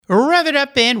Rev it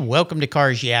up and welcome to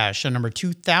Cars Yeah, show number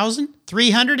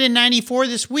 2,394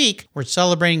 this week. We're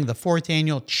celebrating the 4th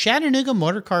annual Chattanooga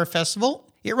Motorcar Festival.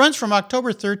 It runs from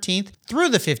October 13th through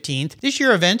the 15th. This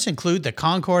year events include the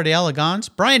Concord Elegance,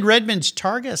 Brian Redmond's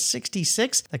Targa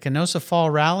 66, the Canosa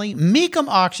Fall Rally, Mecum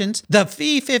Auctions, the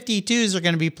V52s are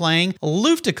going to be playing,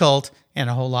 Lufticult, and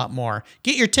a whole lot more.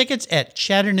 Get your tickets at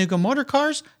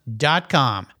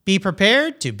ChattanoogaMotorcars.com. Be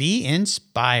prepared to be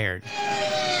inspired.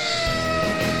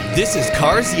 This is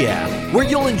Cars Yeah, where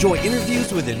you'll enjoy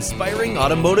interviews with inspiring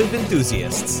automotive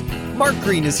enthusiasts. Mark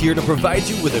Green is here to provide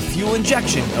you with a fuel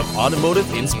injection of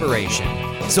automotive inspiration.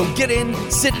 So get in,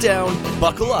 sit down,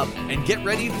 buckle up, and get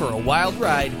ready for a wild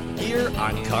ride here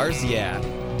on Cars Yeah.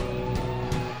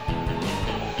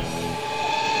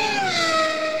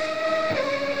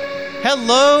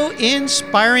 Hello,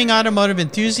 inspiring automotive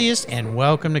enthusiasts, and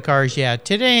welcome to Cars Yeah.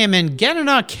 Today I'm in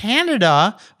Gatineau,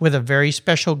 Canada, with a very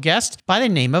special guest by the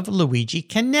name of Luigi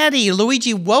Chinetti.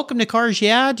 Luigi, welcome to Cars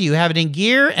Yeah. Do you have it in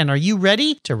gear, and are you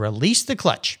ready to release the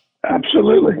clutch?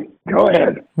 Absolutely. Go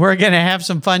ahead. We're going to have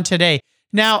some fun today.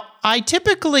 Now, I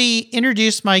typically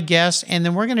introduce my guests, and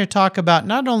then we're going to talk about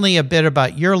not only a bit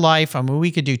about your life, I mean,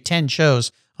 we could do 10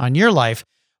 shows on your life,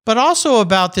 but also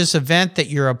about this event that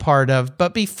you're a part of.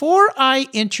 But before I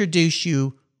introduce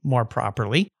you more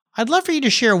properly, I'd love for you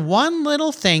to share one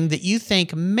little thing that you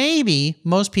think maybe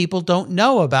most people don't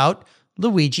know about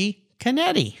Luigi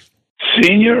Chinetti.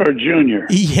 Senior or junior?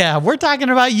 Yeah, we're talking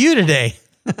about you today.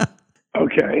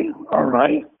 Okay, all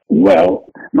right. Well,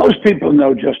 most people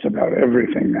know just about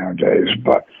everything nowadays,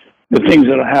 but the things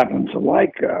that happen to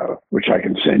like, which I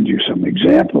can send you some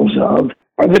examples of,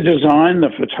 are the design, the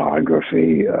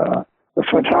photography. The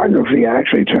photography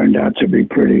actually turned out to be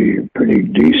pretty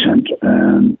decent,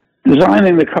 and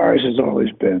designing the cars has always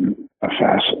been a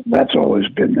facet. That's always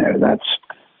been there. That's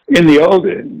in the old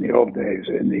days,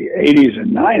 in the 80s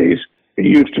and 90s. It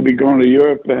used to be going to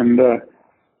Europe and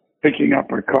picking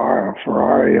up a car, a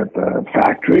Ferrari at the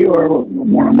factory or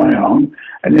one of my own.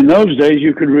 And in those days,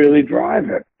 you could really drive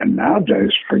it. And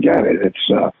nowadays, forget it. It's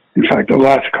in fact, the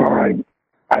last car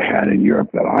I had in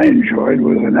Europe that I enjoyed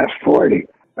was an F40.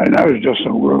 And that was just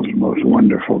the world's most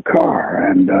wonderful car.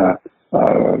 And I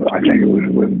think it was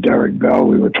with Derek Bell,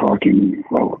 we were talking,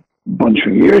 a bunch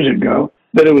of years ago,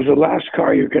 that it was the last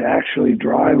car you could actually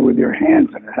drive with your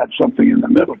hands. And it had something in the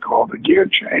middle called a gear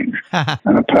change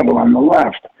and a pedal on the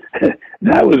left.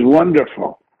 That was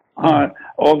wonderful.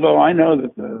 Although I know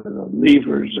that the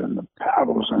levers and the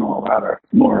paddles and all that are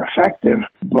more effective,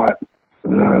 but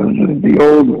the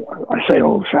old, I say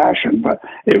old-fashioned, but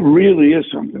it really is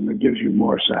something that gives you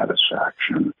more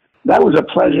satisfaction. That was a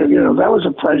pleasure, that was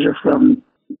a pleasure from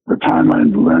the time I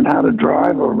learned how to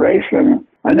drive or race. And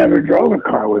I never drove a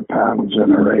car with paddles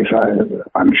in a race.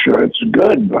 I'm sure it's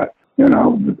good, but,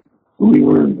 we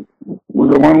were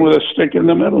the one with a stick in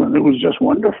the middle, and it was just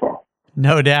wonderful.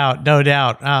 No doubt, no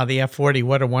doubt. The F40,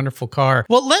 what a wonderful car.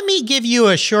 Well, let me give you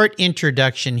a short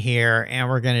introduction here, and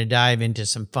we're going to dive into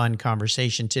some fun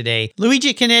conversation today.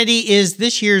 Luigi Chinetti is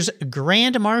this year's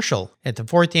Grand Marshal at the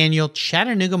 4th annual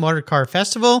Chattanooga Motorcar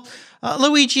Festival.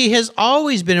 Luigi has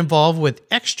always been involved with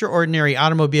extraordinary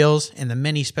automobiles and the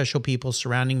many special people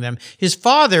surrounding them. His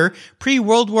father,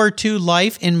 pre-World War II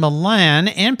life in Milan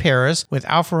and Paris with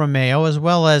Alfa-Romeo, as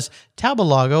well as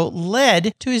Talbot-Lago,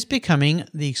 led to his becoming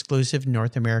the exclusive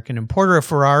North American importer of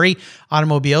Ferrari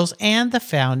automobiles and the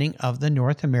founding of the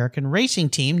North American racing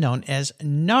team known as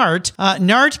NART.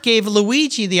 NART gave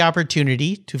Luigi the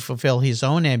opportunity to fulfill his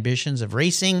own ambitions of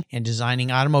racing and designing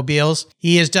automobiles.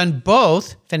 He has done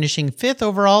both, finishing 5th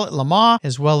overall at Le Mans,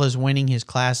 as well as winning his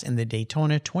class in the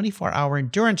Daytona 24-hour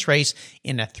endurance race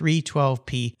in a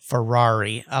 312P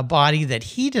Ferrari, a body that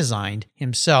he designed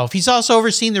himself. He's also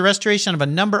overseen the restoration of a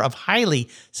number of highly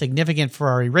significant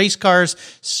Ferrari race cars,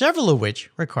 several of which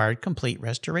required complete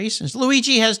restorations.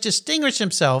 Luigi has distinguished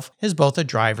himself as both a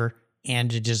driver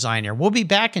and a designer. We'll be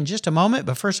back in just a moment,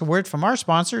 but first a word from our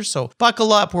sponsors, so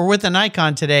buckle up. We're with an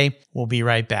icon today. We'll be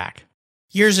right back.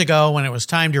 Years ago, when it was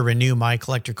time to renew my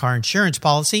collector car insurance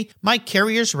policy, my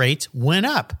carrier's rates went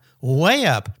up, way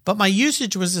up, but my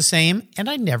usage was the same and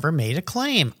I never made a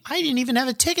claim. I didn't even have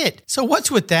a ticket. So what's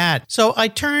with that? So I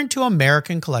turned to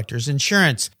American Collectors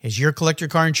Insurance. Has your collector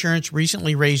car insurance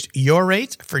recently raised your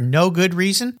rates for no good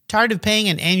reason? Tired of paying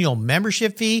an annual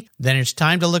membership fee? Then it's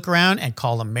time to look around and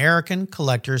call American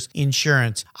Collectors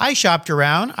Insurance. I shopped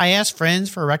around, I asked friends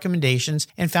for recommendations,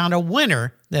 and found a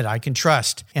winner that I can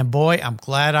trust. And boy, I'm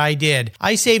glad I did.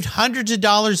 I saved hundreds of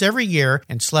dollars every year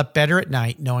and slept better at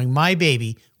night knowing my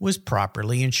baby was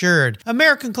properly insured.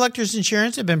 American Collectors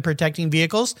Insurance have been protecting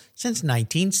vehicles since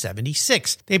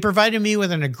 1976. They provided me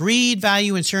with an agreed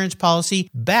value insurance policy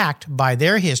backed by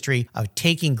their history of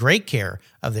taking great care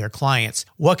of their clients.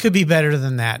 What could be better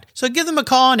than that? So give them a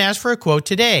call and ask for a quote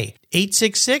today.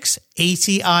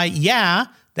 866-ACI-YEAH.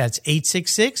 That's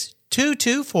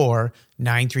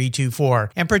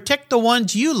 866-224-9324. And protect the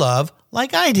ones you love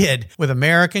like I did with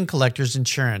American Collectors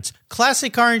Insurance.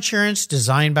 Classic car insurance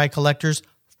designed by collectors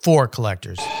for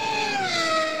collectors.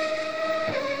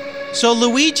 So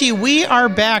Luigi, we are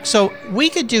back. So we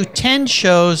could do 10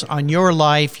 shows on your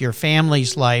life, your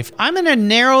family's life. I'm going to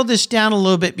narrow this down a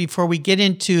little bit before we get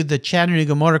into the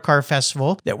Chattanooga Motorcar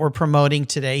Festival that we're promoting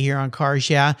today here on Cars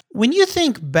Yeah. When you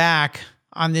think back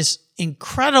on this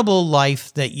incredible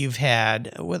life that you've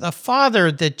had with a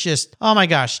father that just, oh my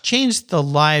gosh, changed the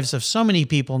lives of so many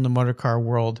people in the motorcar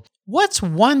world, what's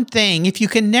one thing, if you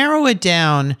can narrow it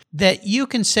down, that you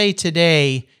can say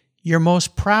today you're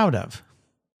most proud of?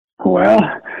 Well,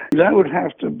 that would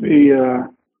have to be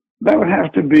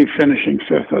finishing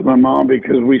fifth at Le Mans,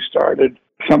 because we started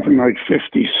something like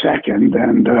 52nd,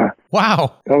 and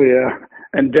wow, oh yeah,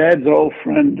 and Dad's old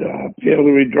friend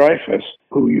Pierre-Louis Dreyfus,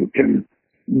 who you can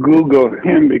Google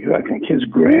him, because I think his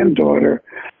granddaughter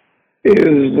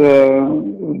is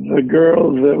the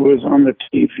girl that was on the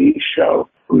TV show,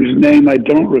 whose name I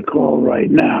don't recall right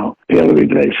now. Pierre-Louis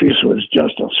Dreyfus was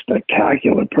just a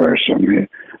spectacular person,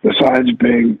 besides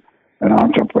being an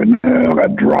entrepreneur, a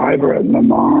driver at Le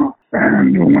Mans.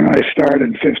 And when I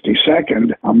started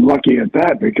 52nd, I'm lucky at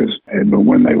that, because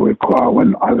when I was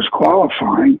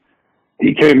qualifying,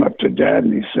 he came up to Dad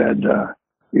and he said,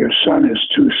 "Your son is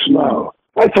too slow."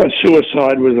 I thought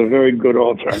suicide was a very good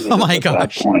alternative. Oh my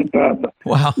gosh. That point.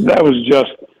 Wow. That was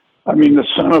just, the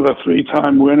son of a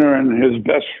 3-time winner and his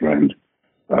best friend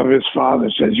of his father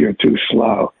says you're too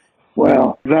slow.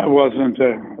 Well, that wasn't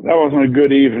a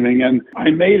good evening, and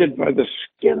I made it by the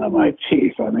skin of my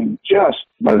teeth. Just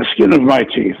by the skin of my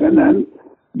teeth. And then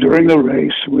during the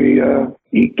race, we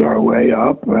eked our way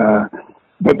up.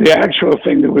 But the actual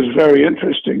thing that was very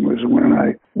interesting was when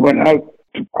I went out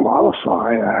to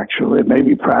qualify, actually,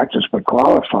 maybe practice, but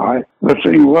qualify. The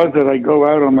thing was that I go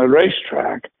out on the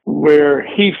racetrack where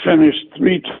he finished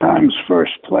 3 times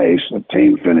first place. The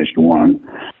team finished 1.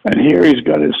 And here he's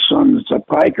got his son, that's a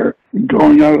piker,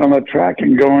 going out on the track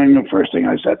and going, the first thing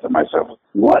I said to myself,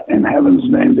 what in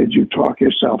heaven's name did you talk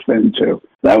yourself into?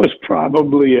 That was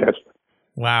probably it.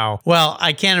 Wow. Well,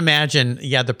 I can't imagine,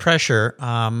 the pressure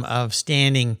of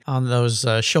standing on those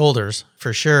shoulders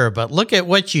for sure. But look at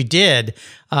what you did.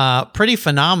 Pretty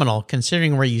phenomenal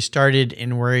considering where you started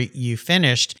and where you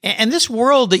finished. And this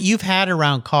world that you've had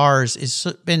around cars has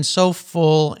been so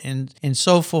full and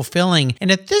so fulfilling.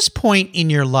 And at this point in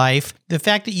your life, the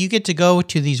fact that you get to go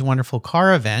to these wonderful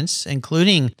car events,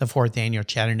 including the 4th annual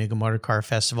Chattanooga Motorcar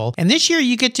Festival, and this year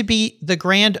you get to be the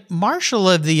Grand Marshal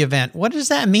of the event. What does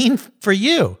that mean for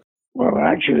you? Well,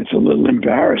 actually, it's a little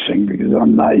embarrassing because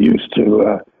I'm not used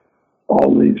to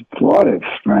all these plaudits,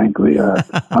 frankly.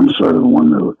 I'm sort of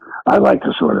one who, I like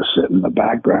to sort of sit in the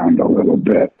background a little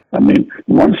bit.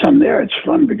 Once I'm there, it's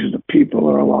fun because the people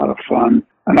are a lot of fun.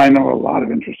 And I know a lot of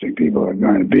interesting people are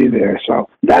going to be there. So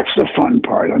that's the fun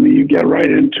part. You get right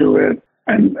into it.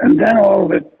 And then all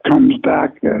of it comes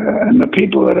back. And the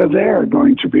people that are there are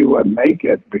going to be what make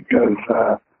it, because,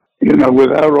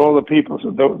 without all the people,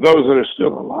 so those that are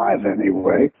still alive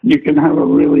anyway, you can have a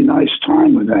really nice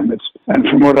time with them. And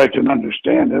from what I can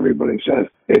understand, everybody says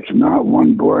it's not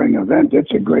one boring event.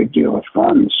 It's a great deal of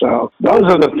fun. So those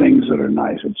are the things that are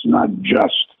nice. It's not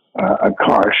just a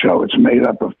car show. It's made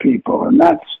up of people. And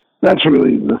that's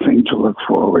really the thing to look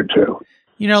forward to.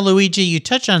 Luigi, you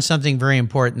touch on something very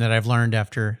important that I've learned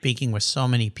after speaking with so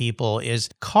many people is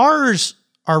cars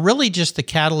are really just the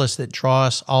catalyst that draw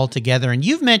us all together. And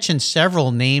you've mentioned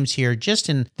several names here just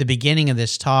in the beginning of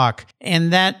this talk.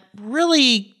 And that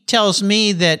really tells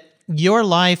me that your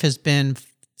life has been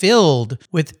filled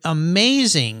with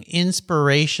amazing,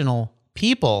 inspirational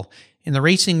people in the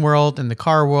racing world and the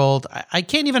car world. I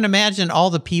can't even imagine all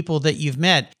the people that you've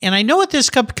met. And I know at this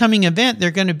upcoming event, there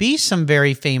are going to be some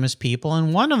very famous people.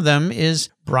 And one of them is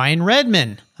Brian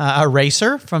Redman, a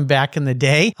racer from back in the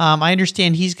day. I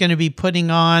understand he's going to be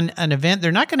putting on an event.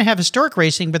 They're not going to have historic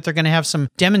racing, but they're going to have some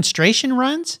demonstration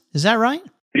runs. Is that right?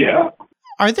 Yeah.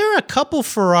 Are there a couple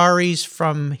Ferraris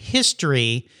from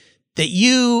history that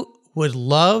you would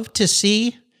love to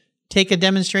see take a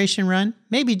demonstration run?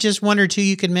 Maybe just one or two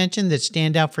you could mention that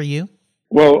stand out for you?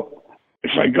 Well,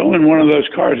 if I go in one of those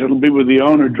cars, it'll be with the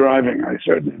owner driving. I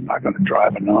certainly am not going to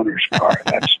drive an owner's car.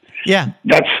 That's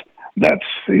that's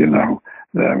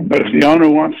but if the owner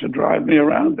wants to drive me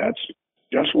around, that's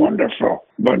just wonderful.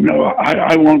 But no,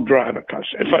 I won't drive a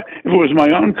custom. If it was my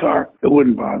own car, it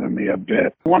wouldn't bother me a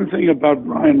bit. One thing about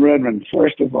Brian Redmond,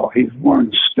 first of all, he's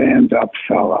one stand-up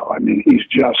fellow. I mean,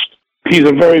 he's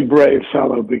a very brave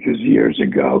fellow, because years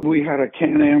ago we had a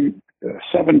Can-Am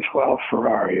 712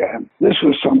 Ferrari, and this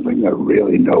was something that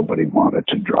really nobody wanted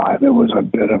to drive. It was a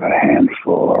bit of a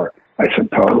handful, or I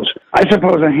suppose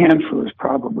a handful is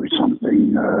probably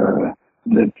something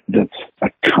that's a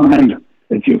kind of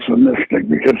euphemistic,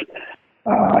 because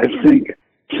I think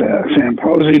Sam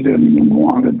Posey didn't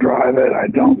want to drive it. I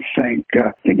don't think,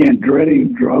 again,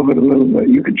 Andretti drove it a little bit.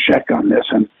 You can check on this,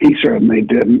 and he certainly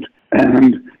didn't.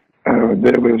 And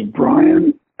there was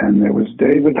Brian, and there was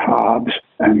David Hobbs,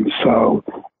 and so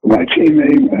my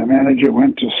teammate manager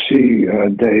went to see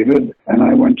David, and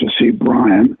I went to see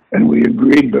Brian, and we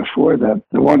agreed before that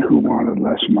the one who wanted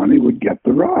less money would get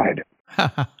the ride.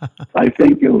 I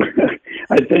think it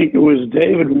was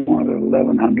David who wanted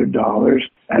 $1,100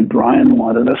 and Brian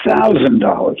wanted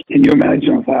 $1,000. Can you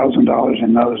imagine $1,000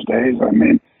 in those days? I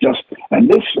mean, and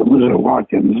this was a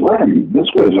Watkins Glen. This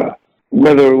was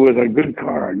whether it was a good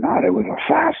car or not, it was a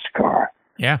fast car.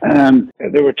 Yeah. And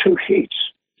there were two heats.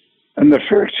 And the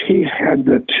first heat had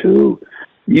the two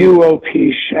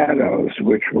UOP Shadows,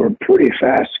 which were pretty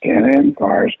fast Can-Am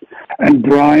cars. And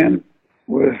Brian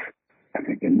was, I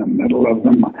think, in the middle of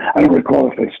them. I don't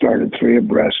recall if they started three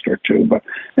abreast or two, but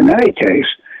in any case,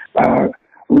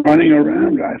 running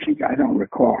around, I don't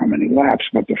recall how many laps,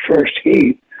 but the first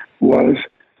heat was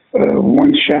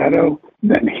one Shadow,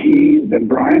 then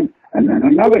Brian, and then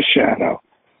another Shadow,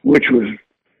 which was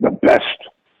the best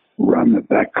run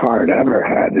that car had ever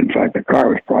had. In fact, the car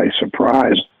was probably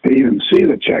surprised to even see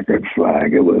the checkered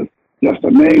flag. It was just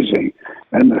amazing.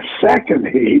 And the second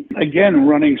heat, again,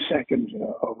 running second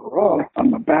overall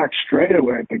on the back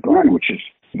straightaway at the Glen, which is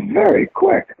very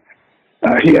quick.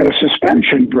 He had a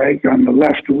suspension brake on the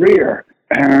left rear,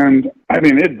 and I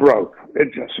mean, it broke.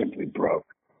 It just simply broke.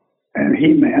 And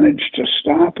he managed to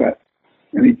stop it.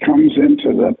 And he comes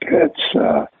into the pits.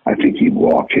 I think he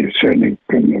walked. He certainly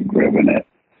couldn't have driven it.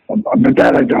 But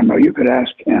that I don't know. You could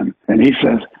ask him. And he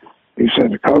said,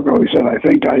 Coco, I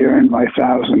think I earned my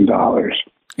 $1,000.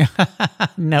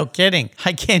 No kidding.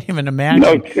 I can't even imagine.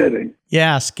 No kidding.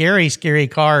 Yeah, scary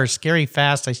cars, scary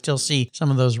fast. I still see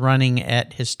some of those running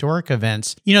at historic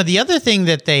events. You know, the other thing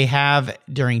that they have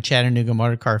during Chattanooga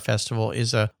Motorcar Festival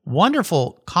is a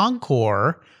wonderful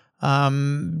concours.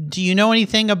 Do you know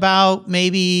anything about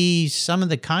maybe some of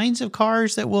the kinds of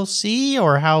cars that we'll see,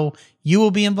 or how you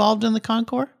will be involved in the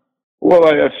concours? Well,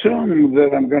 I assume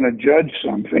that I'm going to judge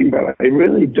something, but I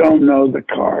really don't know the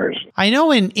cars. I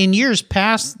know in years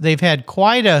past, they've had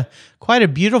quite a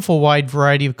beautiful wide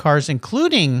variety of cars,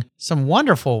 including some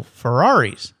wonderful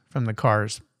Ferraris from the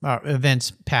cars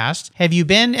events past. Have you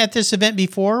been at this event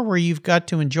before where you've got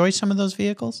to enjoy some of those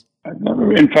vehicles?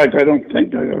 In fact, I don't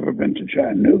think I've ever been to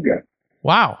Chattanooga.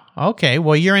 Wow. Okay.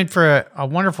 Well, you're in for a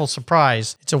wonderful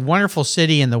surprise. It's a wonderful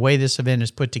city, and the way this event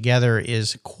is put together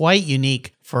is quite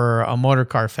unique for a motor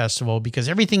car festival, because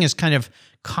everything is kind of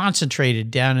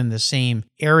concentrated down in the same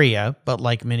area. But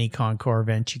like many concours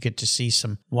events, you get to see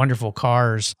some wonderful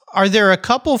cars. Are there a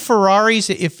couple Ferraris,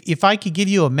 if I could give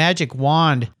you a magic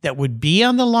wand, that would be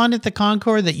on the lawn at the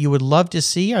concours that you would love to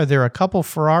see? Are there a couple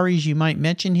Ferraris you might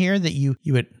mention here that you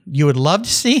would love to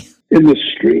see? In the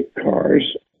street cars,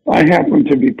 I happen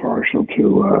to be partial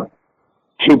to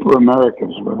Super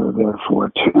Americas, whether they're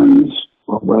 410s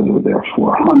or whether they're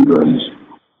 400s.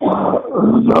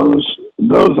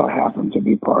 Those I happen to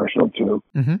be partial to.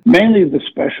 Mm-hmm. Mainly the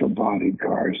special bodied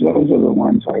cars. Those are the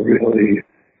ones I really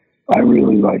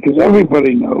like, because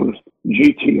everybody knows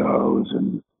GTOs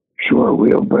and short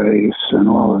wheelbase and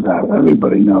all of that.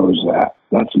 Everybody knows that.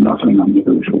 That's nothing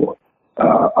unusual.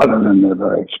 Other than they're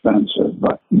very expensive.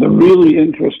 But the really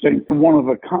interesting,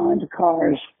 one-of-a-kind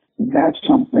cars, that's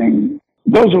something,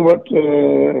 those are what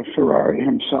Ferrari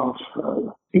himself,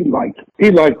 he liked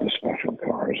the special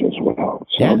cars as well.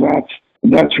 So yeah.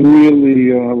 That's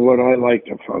really what I like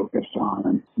to focus on.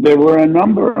 And there were a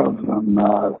number of them,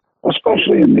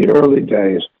 especially in the early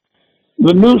days.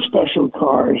 The new special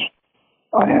cars,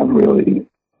 I have really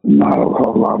not a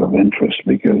whole lot of interest,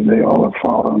 because they all are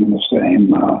following the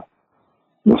same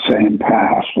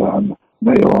path.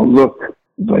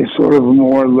 They sort of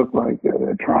more look like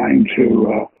they're trying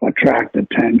to attract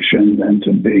attention than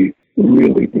to be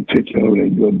really particularly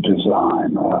good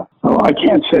design. I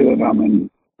can't say that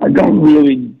I don't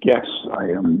really guess I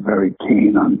am very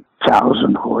keen on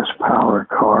 1,000 horsepower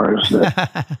cars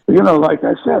that, like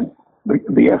I said,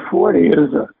 the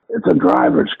F40 it's a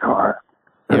driver's car.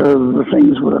 The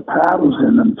things with the paddles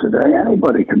in them today,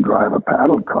 anybody can drive a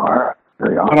paddle car.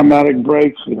 The automatic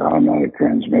brakes, the automatic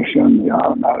transmission, the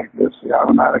automatic this, the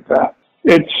automatic that.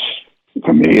 It's,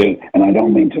 to me, and I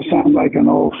don't mean to sound like an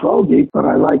old fogey, but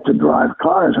I like to drive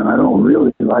cars, and I don't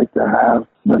really like to have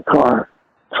the car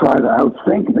try to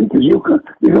outthink me, because you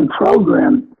can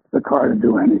program the car to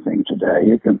do anything today.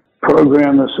 You can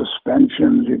program the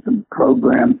suspensions, you can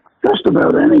program just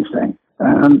about anything.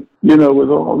 And, with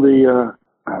all the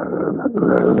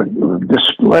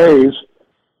displays,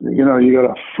 you got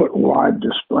a foot-wide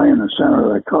display in the center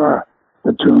of the car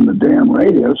to tune the damn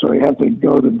radio, so you have to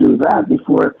go to do that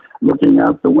before looking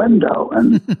out the window.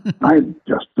 And I'm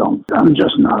just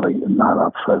not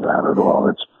up for that at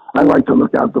all. I like to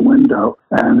look out the window,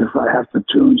 and if I have to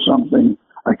tune something,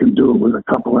 I can do it with a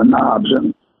couple of knobs.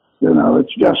 And,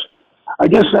 I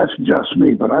guess that's just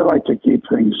me, but I like to keep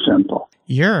things simple.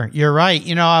 You're right.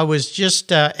 I was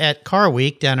just at Car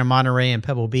Week down in Monterey and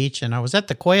Pebble Beach, and I was at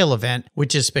the Quail event,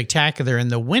 which is spectacular. And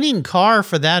the winning car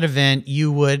for that event you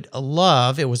would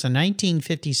love, it was a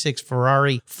 1956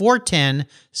 Ferrari 410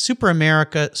 Super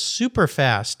America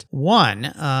Superfast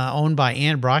 1, owned by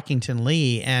Ann Brockington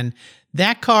Lee. And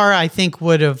that car, I think,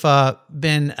 would have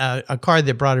been a car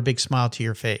that brought a big smile to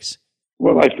your face.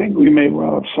 Well, I think we may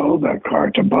well have sold that car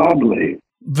to Bob Lee.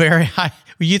 Very high.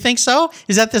 You think so?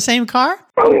 Is that the same car?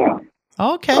 Oh, yeah.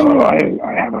 Okay. Oh,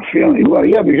 I have a feeling. Well,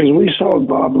 yeah, because we sold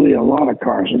Bob Lee a lot of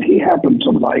cars, and he happened to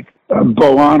like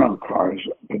Bolano cars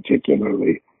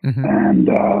particularly. Mm-hmm. And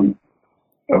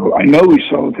I know we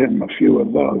sold him a few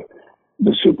of those.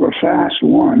 The super fast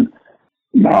one.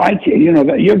 Now,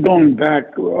 that you're going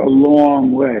back a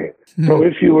long way. Mm-hmm. So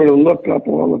if you were to look up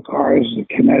all the cars that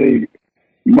Chinetti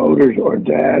Motors or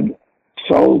Dad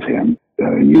sold him,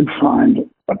 you'd find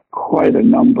quite a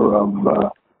number of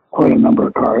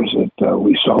cars that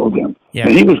we sold him. Yeah.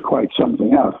 And he was quite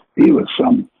something else. He was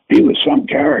some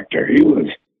character. He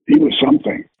was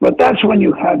something. But that's when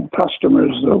you had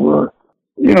customers that were,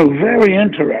 very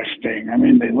interesting. I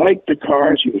mean, they liked the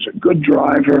cars. He was a good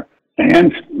driver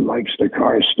and likes the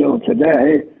cars still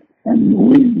today. And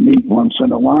we meet once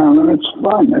in a while, and it's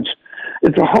fun.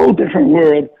 It's a whole different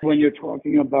world when you're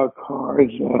talking about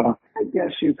cars. I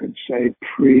guess you could say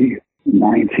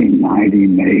pre-1990,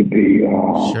 maybe.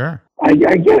 Sure. I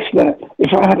guess that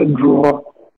if I had to draw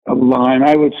a line,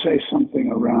 I would say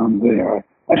something around there.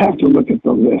 I'd have to look at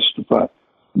the list, but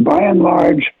by and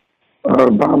large,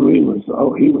 Bob Lee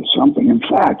he was something. In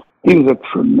fact, he was a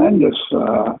tremendous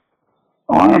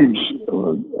arms.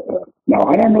 Now,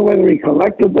 I don't know whether he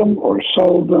collected them or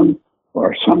sold them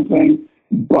or something,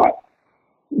 but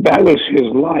that was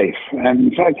his life.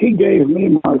 And in fact, he gave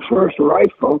me my first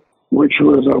rifle, which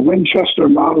was a Winchester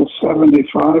Model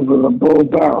 75 with a bull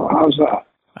barrel. How's that?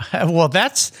 Well,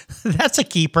 that's a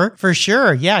keeper for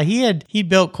sure. Yeah, he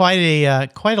built quite a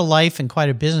life and quite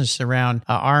a business around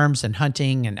arms and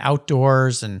hunting and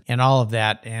outdoors and all of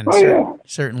that. And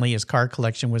certainly his car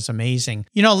collection was amazing.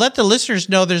 Let the listeners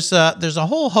know there's a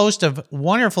whole host of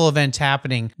wonderful events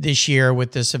happening this year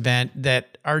with this event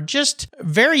that are just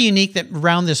very unique that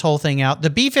round this whole thing out. The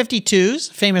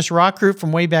B-52s, famous rock group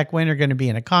from way back when, are going to be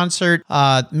in a concert.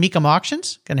 Mecum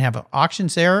Auctions, going to have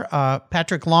auctions there.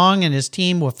 Patrick Long and his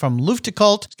team from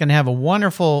Luftgekühlt is going to have a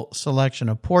wonderful selection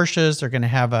of Porsches. They're going to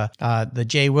have the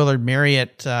J. Willard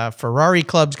Marriott Ferrari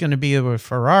Club's going to be with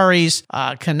Ferraris.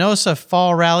 Canosa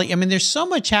Fall Rally. I mean, there's so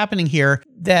much happening here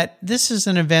that this is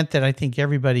an event that I think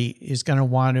everybody is going to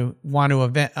want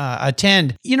to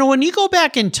attend. When you go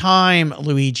back in time,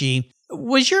 Luigi,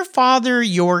 was your father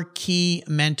your key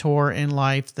mentor in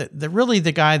life? Really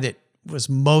the guy that was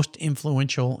most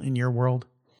influential in your world?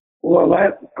 Well,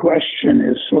 that question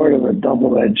is sort of a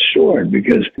double-edged sword,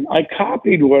 because I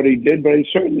copied what he did, but he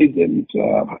certainly didn't.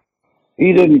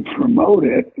 He didn't promote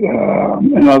it.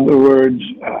 In other words,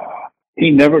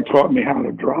 he never taught me how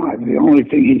to drive. The only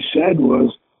thing he said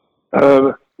was,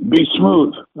 "Be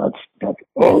smooth." That's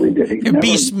all he did.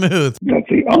 Be smooth. That's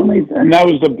the only, and that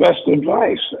was the best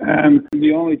advice. And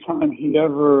the only time he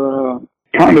ever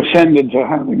condescended to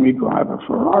having me drive a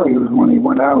Ferrari was when he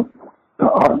went out to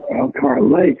Elkhart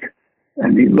Lake,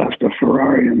 and he left a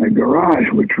Ferrari in the garage,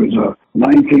 which was a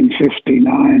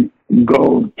 1959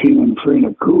 gold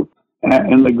Pininfarina coupe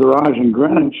in the garage in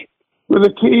Greenwich with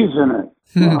the keys in it.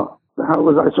 Well, how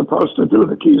was I supposed to do?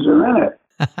 The keys are in it.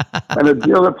 And the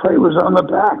dealer plate was on the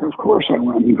back. Of course I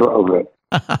went and drove it.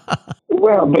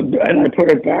 Well, and I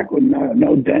put it back with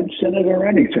no dents in it or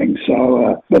anything.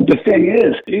 So, but the thing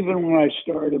is, even when I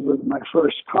started with my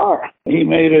first car, he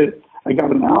made it I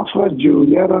got an Alfa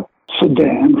Giulietta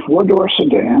sedan, 4-door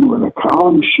sedan with a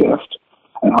column shift.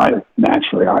 And I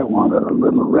wanted a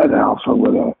little red Alfa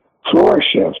with a floor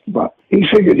shift, but he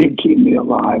figured he'd keep me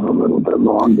alive a little bit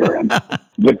longer. And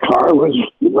the car was,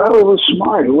 it was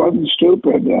smart. It wasn't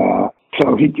stupid.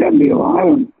 So he kept me alive.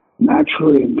 And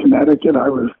naturally in Connecticut, I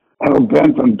was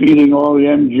hell-bent on beating all the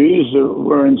MGs that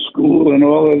were in school and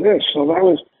all of this.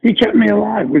 So he kept me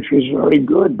alive, which was very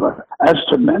good. But as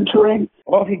to mentoring,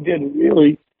 all he did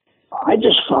really, I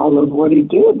just followed what he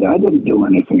did. I didn't do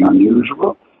anything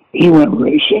unusual. He went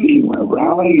racing, he went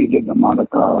rallying, he did the Monte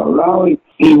Carlo rally.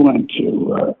 He went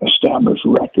to establish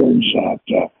records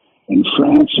in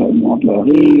France at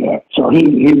Montpellier. So he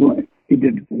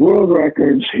did world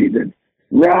records, he did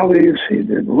rallies, he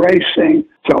did racing.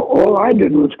 So all I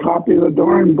did was copy the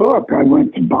darn book. I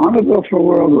went to Bonneville for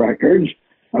world records.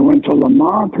 I went to Le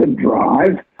Mans to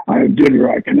drive. I did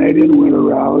a Canadian Winter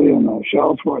Rally and a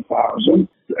Shell 4000.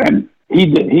 And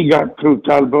he got through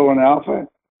Talbot and Alfa.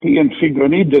 He and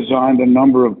Figoni designed a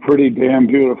number of pretty damn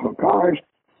beautiful cars.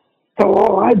 So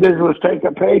all I did was take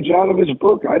a page out of his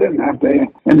book. I didn't have to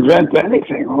invent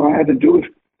anything. All I had to do was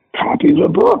copy the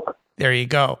book. There you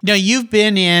go. Now, you've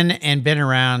been in and been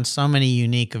around so many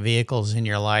unique vehicles in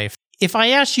your life. If I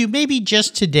asked you maybe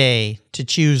just today to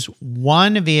choose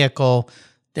one vehicle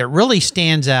that really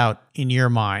stands out in your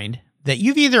mind that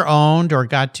you've either owned or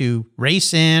got to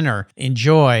race in or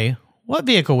enjoy, what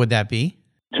vehicle would that be?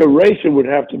 To race, it would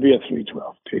have to be a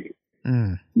 312P.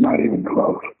 Not even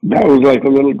close. That was like a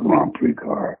little Grand Prix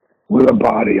car with a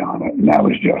body on it, and that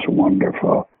was just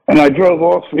wonderful. And I drove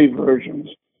all three versions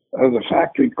of the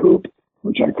factory coupe,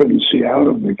 which I couldn't see out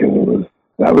of because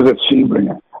that was at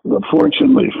Sebring. But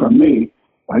fortunately for me,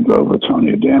 I drove with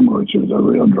Tony Adamo, which was a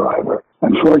real driver.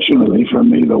 And fortunately for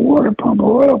me, the water pump,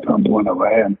 oil pump went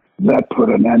away, and that put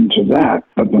an end to that.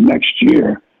 But the next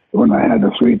year, when I had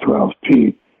the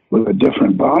 312P, with a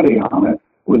different body on it,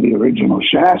 with the original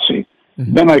chassis,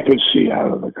 then I could see out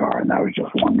of the car, and that was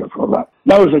just wonderful. That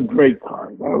was a great car.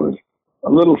 That was a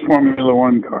little Formula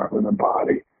One car with a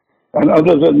body. And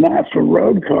other than that, for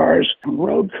road car,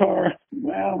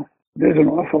 well, there's an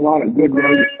awful lot of good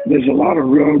road. There's a lot of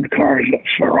road cars.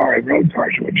 Ferrari road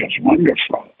cars were just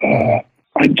wonderful.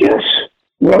 I guess,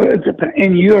 well, it depends.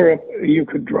 In Europe, you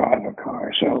could drive a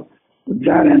car, so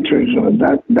that enters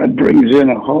that brings in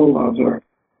a whole other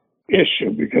issue,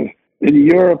 because in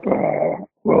Europe, I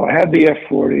had the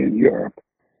F40 in Europe,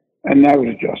 and that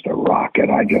was just a rocket.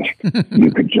 At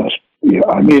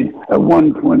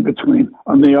one point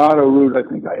on the auto route, I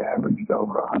think I averaged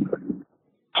over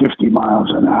 150 miles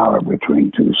an hour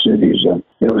between two cities, and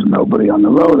there was nobody on the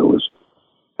road. It was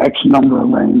X number of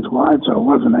lanes wide, so it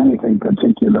wasn't anything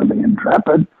particularly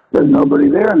intrepid. There's nobody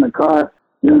there in the car.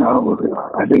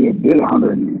 I think it did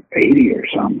 180 or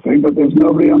something, but there's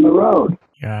nobody on the road.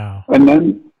 Yeah. And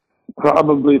then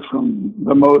probably from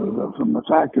the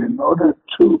factory motor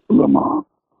to Le Mans,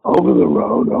 over the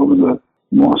road, over the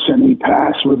Mont-Saint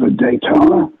Pass with a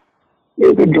Daytona,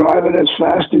 you could drive it as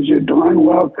fast as you darn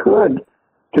well could,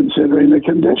 considering the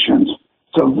conditions.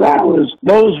 So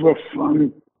those were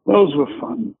fun. Those were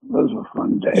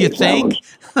fun days. You think?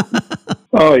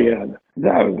 Oh yeah,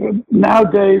 that was good.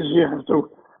 Nowadays you have to,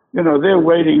 they're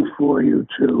waiting for you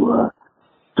to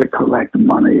collect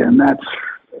money, and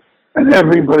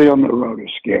everybody on the road is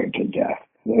scared to death.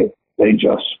 They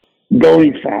just,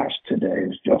 going fast today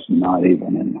is just not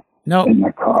even in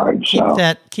the cards.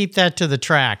 Keep that to the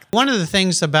track. One of the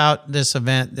things about this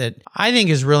event that I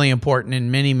think is really important in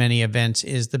many, many events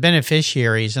is the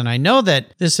beneficiaries. And I know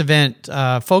that this event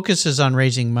focuses on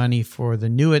raising money for the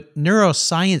new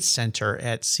Neuroscience Center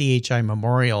at CHI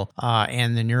Memorial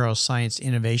and the Neuroscience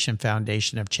Innovation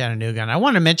Foundation of Chattanooga. And I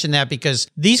want to mention that because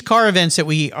these car events that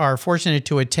we are fortunate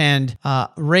to attend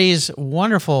raise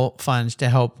wonderful funds to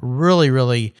help really,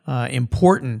 really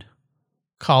important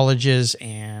colleges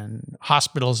and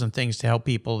hospitals and things to help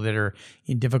people that are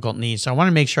in difficult needs. So I want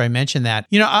to make sure I mention that.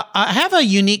 I have a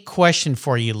unique question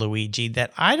for you, Luigi,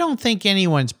 that I don't think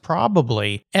anyone's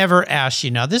probably ever asked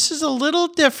you. Now, this is a little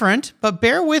different, but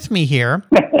bear with me here.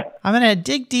 I'm going to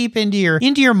dig deep into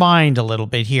your mind a little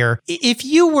bit here. If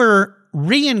you were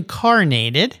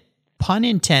reincarnated, pun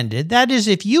intended, that is,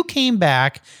 if you came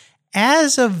back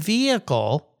as a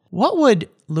vehicle, what would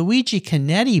Luigi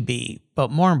Chinetti be? But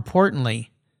more importantly,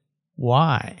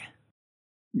 why?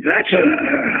 That's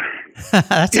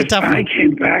a tough one. If I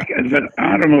came back as an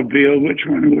automobile, which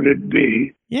one would it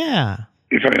be? Yeah.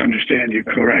 If I understand you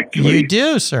correctly. You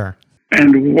do, sir.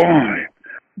 And why?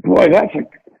 Boy, that's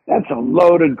a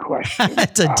loaded question.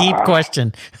 It's a deep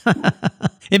question.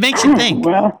 It makes you think.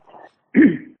 Well,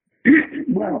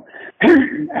 Well,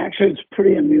 actually, it's a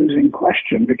pretty amusing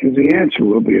question because the answer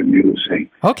will be amusing.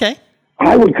 Okay.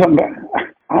 I would come back.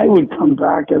 I would come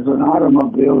back as an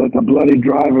automobile that the bloody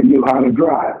driver knew how to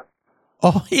drive.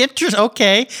 Oh, interesting.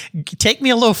 Okay. Take me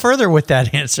a little further with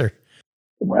that answer.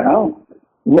 Well,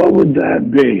 what would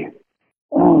that be?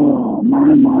 Oh, my.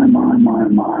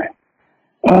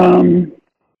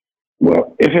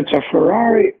 Well, if it's a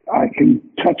Ferrari, I can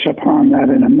touch upon that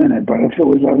in a minute. But if it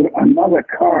was another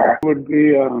car, it would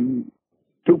be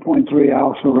 2.3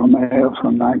 Alfa-Romeo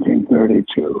from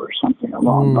 1932 or something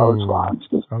along those lines.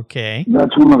 Okay.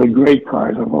 That's one of the great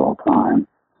cars of all time.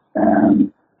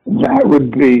 And that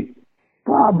would be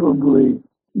probably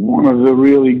one of the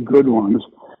really good ones.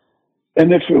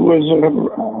 And if it was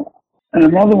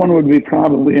another one would be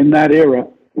probably in that era,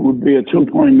 it would be a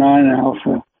 2.9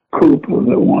 Alfa Coupe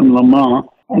that won Le Mans.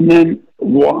 And then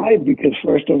why? Because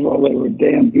first of all, they were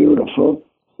damn beautiful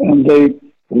and they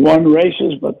won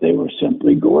races, but they were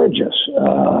simply gorgeous.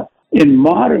 In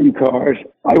modern cars,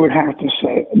 I would have to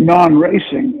say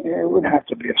non-racing, it would have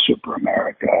to be a Super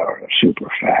America or a Super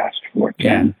Fast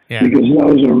 410 because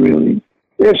those are really,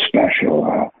 they're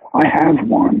special. I have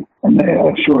one and they have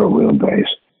a short wheelbase.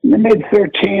 They made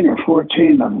 13 or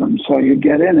 14 of them, so you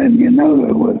get in and you know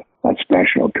there was a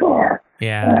special car.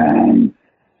 Yeah. And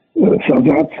so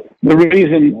that's the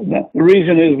reason. The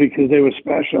reason is because they were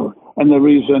special, and the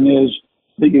reason is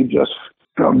that you just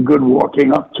felt good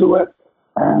walking up to it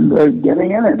and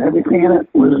getting in it. Everything in it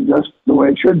was just the way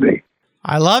it should be.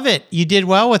 I love it. You did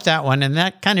well with that one, and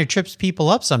that kind of trips people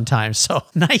up sometimes. So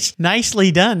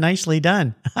nicely done.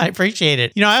 I appreciate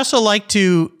it. I also like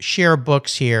to share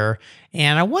books here,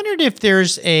 and I wondered if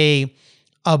there's a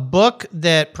book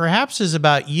that perhaps is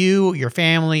about you, your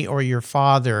family, or your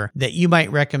father that you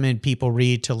might recommend people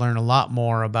read to learn a lot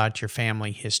more about your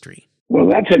family history. Well,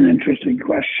 that's an interesting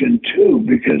question, too,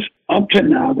 because up to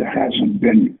now there hasn't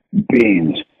been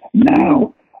beans.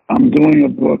 Now I'm doing a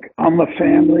book on the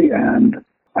family, and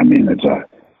I mean, the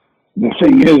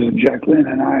thing is, Jacqueline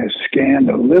and I scanned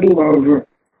a little over,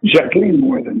 Jacqueline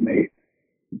more than me,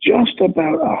 just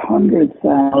about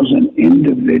 100,000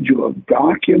 individual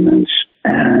documents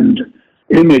and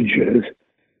images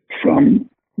from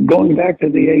going back to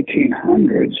the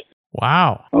 1800s.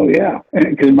 Wow. Oh, yeah.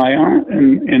 Because my aunt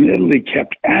in Italy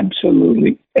kept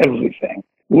absolutely everything.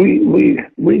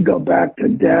 We go back to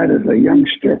Dad as a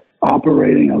youngster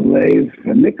operating a lathe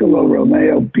for Niccolo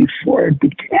Romeo before it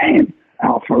became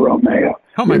Alfa-Romeo.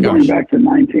 Oh, my gosh. You're going back to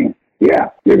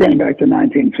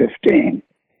 1915.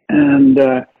 And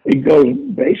it goes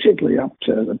basically up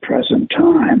to the present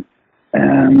time.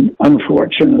 And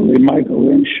unfortunately, Michael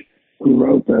Lynch, who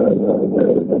wrote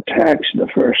the text, the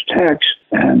first text,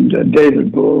 and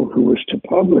David Bull, who was to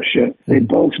publish it, they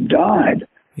both died.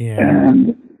 Yeah.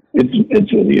 And it's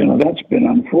that's been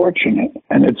unfortunate,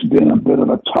 and it's been a bit of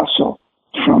a tussle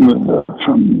from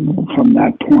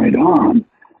that point on.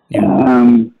 Yeah.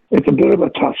 It's a bit of a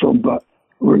tussle, but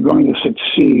we're going to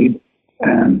succeed,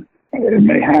 and it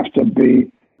may have to be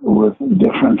with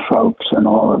different folks and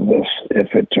all of this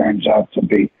if it turns out to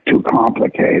be too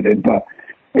complicated. But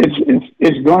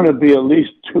it's going to be at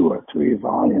least 2 or 3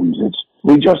 volumes.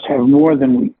 We just have more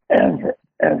than we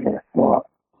ever thought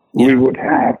we would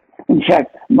have. In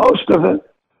fact, most of it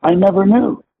I never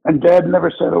knew, and Dad never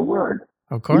said a word.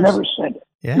 Of course, he never said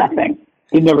nothing.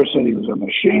 He never said he was a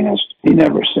machinist. He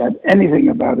never said anything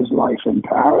about his life in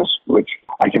Paris, which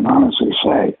I can honestly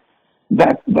say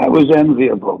that was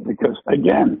enviable because,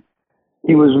 again,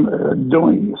 he was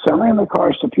selling the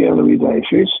cars to Pierre-Louis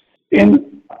Dreyfus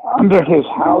under his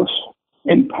house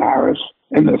in Paris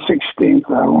in the 16th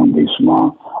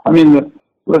arrondissement. I mean,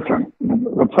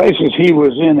 the places he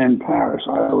was in Paris,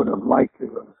 I would have liked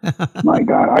to. My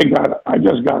God, I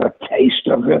just got a taste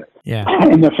of it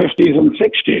in the 50s and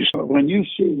 60s. But when you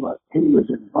see what he was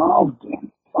involved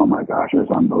in, oh my gosh,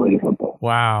 it's unbelievable.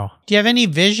 Wow. Do you have any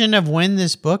vision of when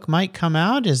this book might come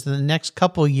out? Is it the next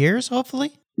couple years,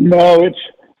 hopefully? No,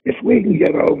 if we can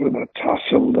get over the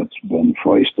tussle that's been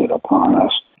foisted upon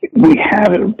us, we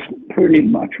have it pretty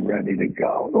much ready to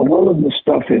go. All of the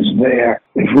stuff is there.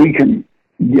 If we can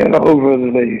get over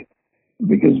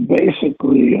because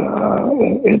basically,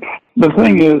 the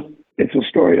thing is, it's a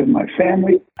story of my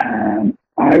family, and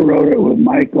I wrote it with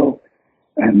Michael,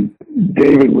 and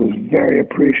David was very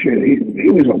appreciative. He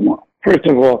was first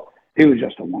of all, he was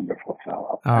just a wonderful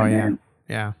fellow. Oh,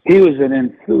 yeah. He was an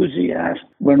enthusiast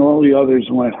when all the others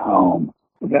went home.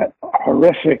 That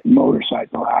horrific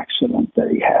motorcycle accident that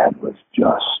he had was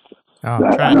just,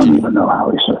 I don't even know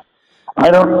how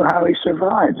he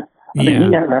survived. I mean,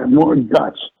 he had to have more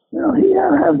guts. He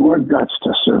had to have more guts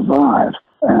to survive.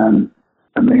 And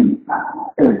I mean,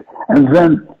 and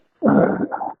then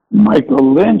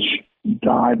Michael Lynch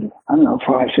died, I don't know,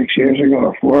 5, 6 years ago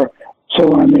or 4.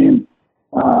 So, I mean,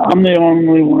 I'm the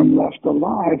only one left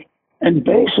alive. And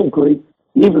basically,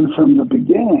 even from the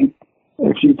beginning,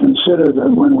 if you consider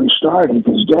that when we started,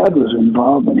 because Dad was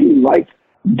involved and he liked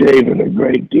David a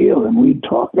great deal, and we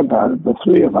talked about it, the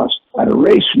three of us, at a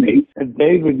race meet, and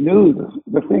David knew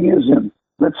the thing is,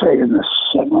 let's say it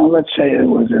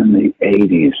was in the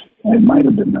 80s, it might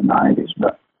have been the 90s,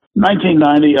 but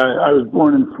 1990, I was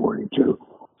born in 42,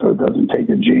 so it doesn't take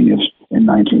a genius in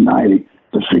 1990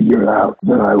 to figure out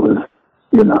that I was,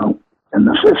 in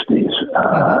the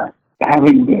 50s.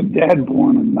 Having been Dad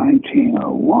born in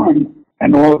 1901,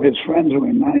 and all of his friends were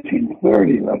in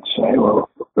 1930, let's say, or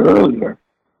earlier,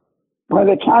 by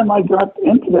the time I got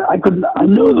into it, I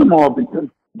knew them all because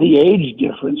the age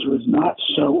difference was not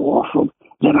so awful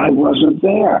that I wasn't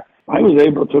there. I was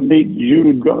able to meet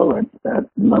Jude Go at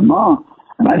Le Mans,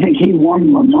 and I think he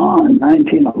won Le Mans in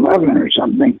 1911 or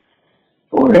something,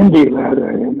 or Indy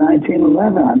rather, in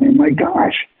 1911. I mean, my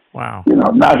gosh. Wow.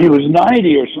 Now he was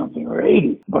 90 or something, or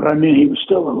 80, but I mean, he was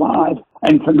still alive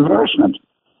and conversant.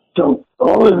 So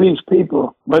all of these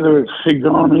people, whether it's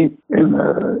Figoni in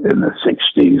the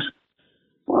 60s,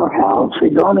 well, hell,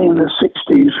 Figoni in the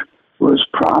 60s was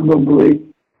probably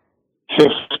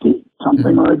 50,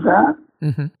 something like that.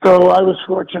 Mm-hmm. So I was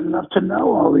fortunate enough to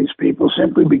know all these people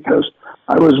simply because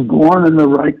I was born in the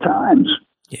right times.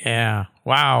 Yeah.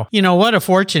 Wow. What a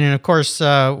fortune. And of course,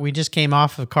 we just came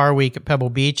off of Car Week at Pebble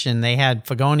Beach, and they had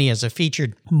Fagoni as a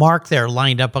featured mark there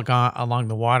lined up along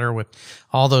the water with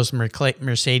all those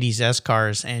Mercedes S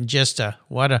cars. And just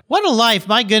what a life.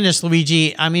 My goodness,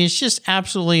 Luigi. I mean, it's just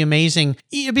absolutely amazing.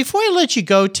 Before I let you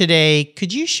go today,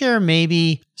 could you share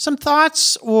maybe some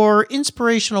thoughts or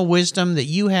inspirational wisdom that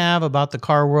you have about the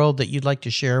car world that you'd like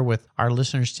to share with our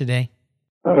listeners today?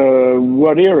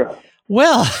 What era?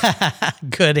 Well,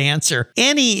 good answer.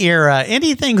 Any era,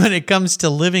 anything when it comes to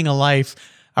living a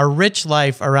rich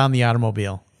life around the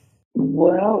automobile.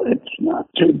 Well, it's not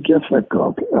too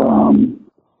difficult.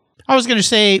 I was going to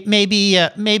say maybe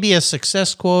a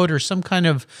success quote or some kind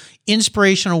of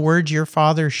inspirational words your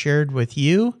father shared with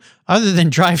you, other than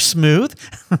drive smooth.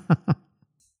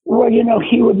 Well,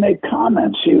 he would make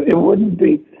comments. It wouldn't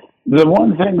be the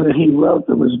one thing that he wrote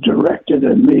that was directed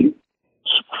at me.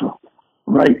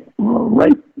 Right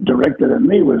directed at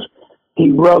me was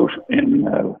he wrote in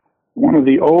one of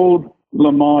the old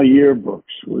Le Mans yearbooks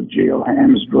with Geo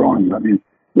Ham's drawings. I mean,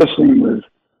 this thing was,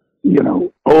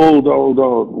 old,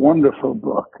 wonderful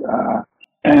book.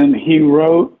 And he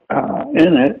wrote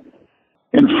in it,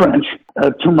 in French,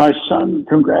 to my son,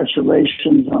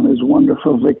 congratulations on his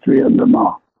wonderful victory at Le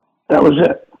Mans. That was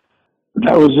it.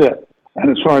 And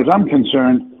as far as I'm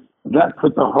concerned, that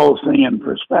put the whole thing in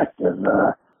perspective.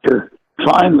 Because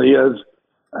finally, as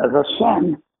a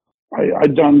son, I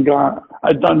done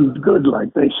good,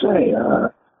 like they say,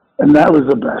 and that was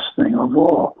the best thing of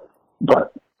all.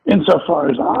 But insofar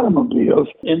as automobiles,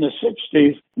 in the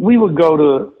 60s, we would go to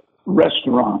a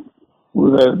restaurant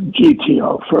with a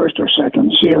GTO, first or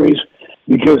second series,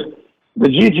 because the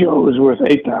GTO was worth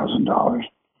 $8,000,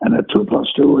 and a 2+2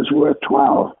 was worth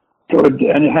 $12,000,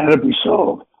 and it had to be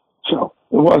sold. So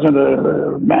it wasn't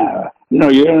a matter. You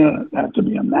didn't have to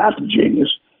be a math genius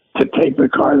to take the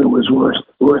car that was worth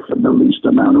the least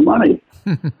amount of money.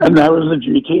 And that was the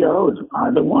GTOs,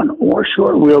 either one, or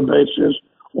short wheelbases,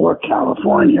 or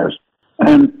Californias.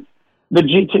 And the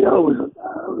GTO was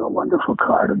a wonderful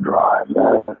car to drive.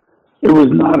 It was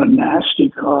not a nasty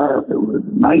car. It was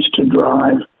nice to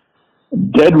drive,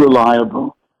 dead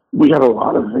reliable. We had a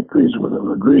lot of victories with the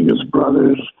Rodriguez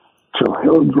brothers. Phil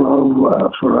Hill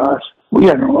drove for us. We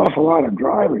had an awful lot of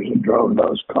drivers who drove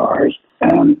those cars,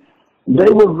 and they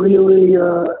were really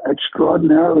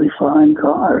extraordinarily fine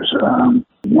cars.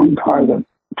 One car that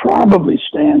probably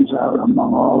stands out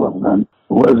among all of them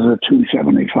was the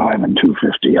 275 and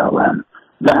 250 LM.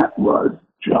 That was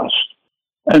just,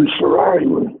 and Ferrari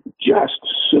was just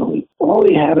silly. All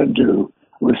he had to do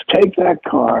was take that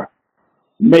car,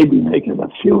 maybe make it a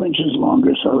few inches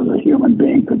longer so that a human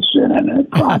being could sit in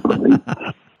it properly,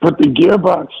 put the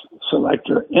gearbox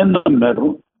selector in the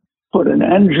middle, put an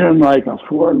engine like a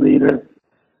 4-liter,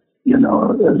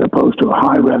 as opposed to a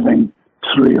high revving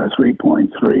 3 or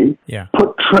 3.3. Yeah.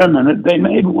 Put trim in it. They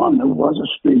made one that was a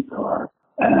street car,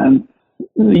 and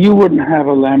you wouldn't have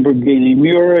a Lamborghini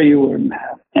Miura. You wouldn't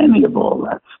have any of all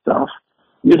that stuff.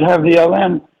 You'd have the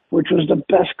LM, which was the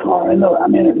best car it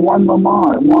won Le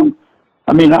Mans.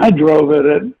 I drove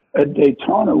it at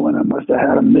Daytona when it must have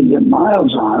had 1 million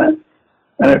miles on it,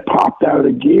 and it popped out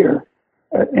of gear.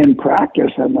 in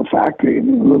practice in the factory,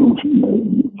 the little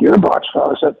gearbox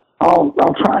fellow said, I'll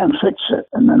try and fix it.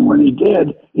 And then when he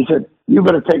did, he said, you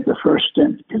better take the first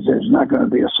stint because there's not going to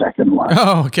be a second one.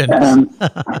 Oh, goodness.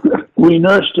 And we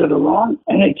nursed it along,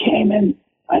 and it came in,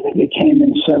 I think it came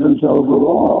in 7th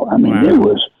overall. I mean,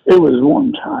 wow. it was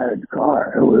one tired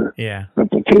car. It was, yeah. But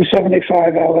the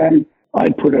 275 LM,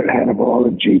 I'd put it ahead of all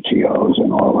the GTOs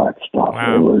and all that stuff.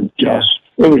 Wow.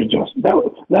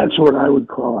 That's what I would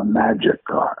call a magic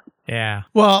car. Yeah.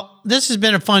 Well, this has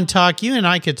been a fun talk. You and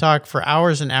I could talk for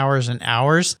hours and hours and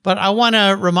hours, but I want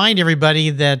to remind everybody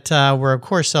that we're, of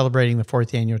course, celebrating the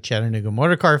 4th Annual Chattanooga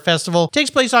Motorcar Festival. It takes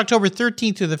place October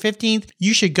 13th through the 15th.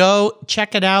 You should go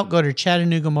check it out. Go to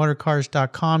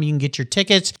ChattanoogaMotorcars.com. You can get your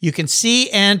tickets. You can see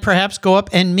and perhaps go up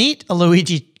and meet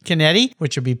Luigi Chinetti,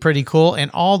 which would be pretty cool, and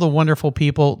all the wonderful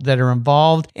people that are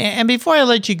involved. And before I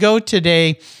let you go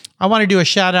today, I want to do a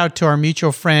shout out to our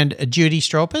mutual friend, Judy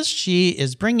Stropas. She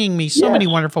is bringing me so many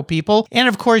wonderful people. And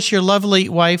of course, your lovely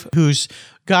wife who's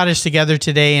got us together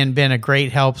today and been a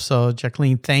great help. So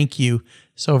Jacqueline, thank you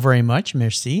so very much.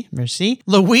 Merci. Merci.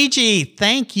 Luigi,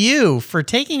 thank you for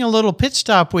taking a little pit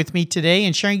stop with me today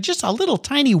and sharing just a little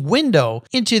tiny window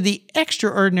into the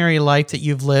extraordinary life that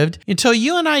you've lived. Until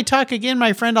you and I talk again,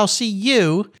 my friend, I'll see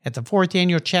you at the 4th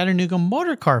Annual Chattanooga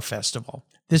Motorcar Festival.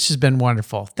 This has been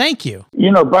wonderful. Thank you. You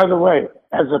know, by the way,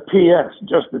 as a PS,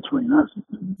 just between us,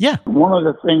 one of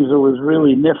the things that was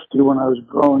really nifty when I was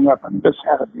growing up, and this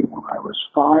had to be when I was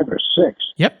 5 or 6.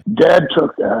 Yep. Dad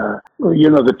took, the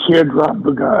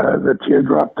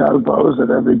teardrop Talbots that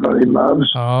everybody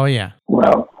loves. Oh, yeah.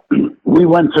 Well, we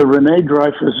went to Rene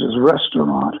Dreyfuss's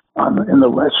restaurant in the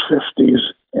West 50s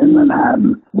in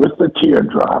Manhattan with the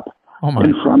teardrop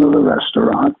in front of the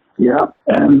restaurant. Yeah,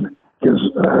 and because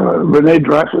Rene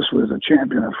Dreyfuss was a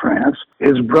champion of France.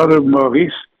 His brother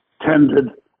Maurice tended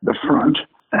the front,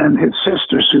 and his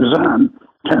sister Suzanne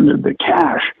tended the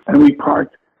cash. And we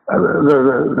parked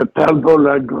the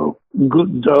Talbot-Lago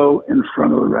Goutte d'eau in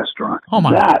front of the restaurant. Oh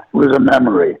my! That was a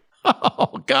memory.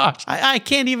 Oh, gosh. I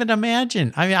can't even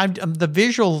imagine. I mean, the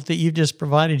visual that you just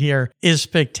provided here is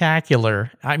spectacular.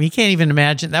 I mean, you can't even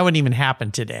imagine. That wouldn't even happen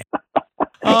today.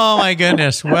 Oh, my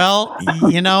goodness. Well,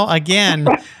 again,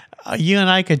 you and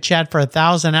I could chat for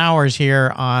 1,000 hours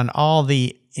here on all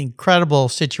the incredible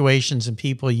situations and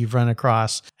people you've run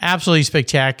across. Absolutely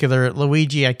spectacular.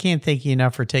 Luigi, I can't thank you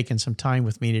enough for taking some time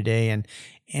with me today and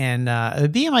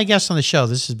being my guest on the show.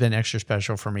 This has been extra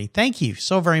special for me. Thank you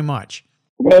so very much.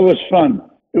 Well, it was fun.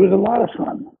 It was a lot of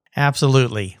fun.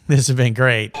 Absolutely. This has been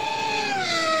great.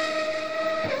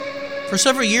 For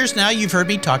several years now, you've heard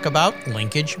me talk about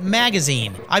Linkage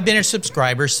Magazine. I've been a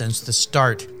subscriber since the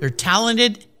start. Their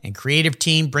talented and creative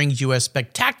team brings you a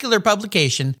spectacular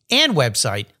publication and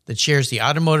website that shares the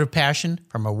automotive passion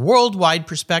from a worldwide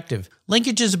perspective.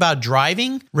 Linkage is about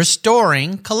driving,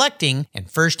 restoring, collecting,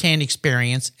 and first-hand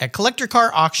experience at collector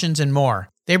car auctions and more.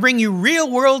 They bring you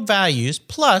real-world values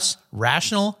plus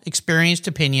rational, experienced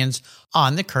opinions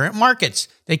on the current markets.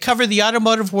 They cover the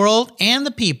automotive world and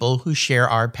the people who share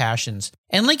our passions.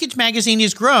 And Linkage Magazine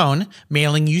has grown,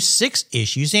 mailing you 6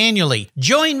 issues annually.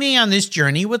 Join me on this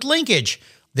journey with Linkage.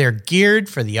 They're geared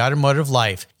for the automotive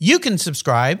life. You can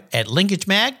subscribe at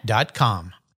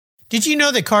linkagemag.com. Did you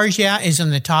know that Cars Yeah! is in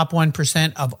the top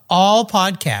 1% of all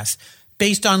podcasts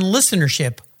based on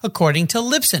listenership, according to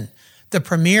Libsyn, the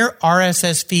premier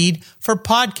RSS feed for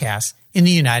podcasts in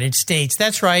the United States?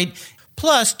 That's right.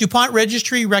 Plus, DuPont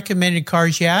Registry recommended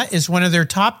Cars Yeah! is one of their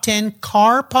top 10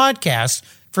 car podcasts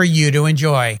for you to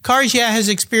enjoy. Cars Yeah! has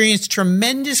experienced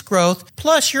tremendous growth,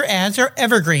 plus your ads are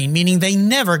evergreen, meaning they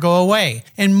never go away.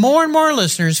 And more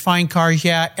listeners find Cars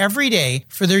Yeah! every day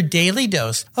for their daily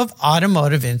dose of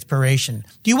automotive inspiration.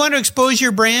 Do you want to expose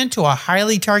your brand to a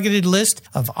highly targeted list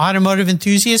of automotive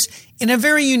enthusiasts in a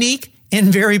very unique and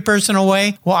very personal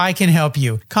way? Well, I can help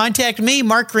you. Contact me,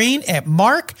 Mark Green, at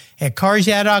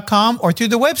mark@carsyeah.com or through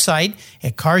the website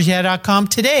at carsyeah.com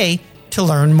today to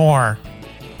learn more.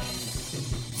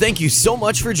 Thank you so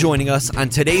much for joining us on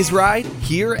today's ride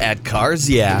here at Cars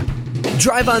Yeah!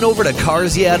 Drive on over to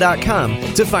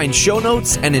carsyeah.com to find show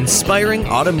notes and inspiring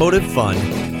automotive fun.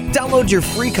 Download your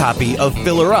free copy of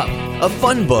Filler Up, a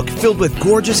fun book filled with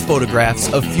gorgeous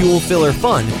photographs of fuel filler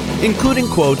fun, including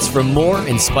quotes from more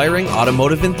inspiring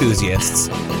automotive enthusiasts.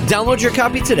 Download your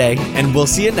copy today, and we'll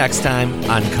see you next time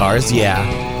on Cars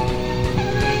Yeah!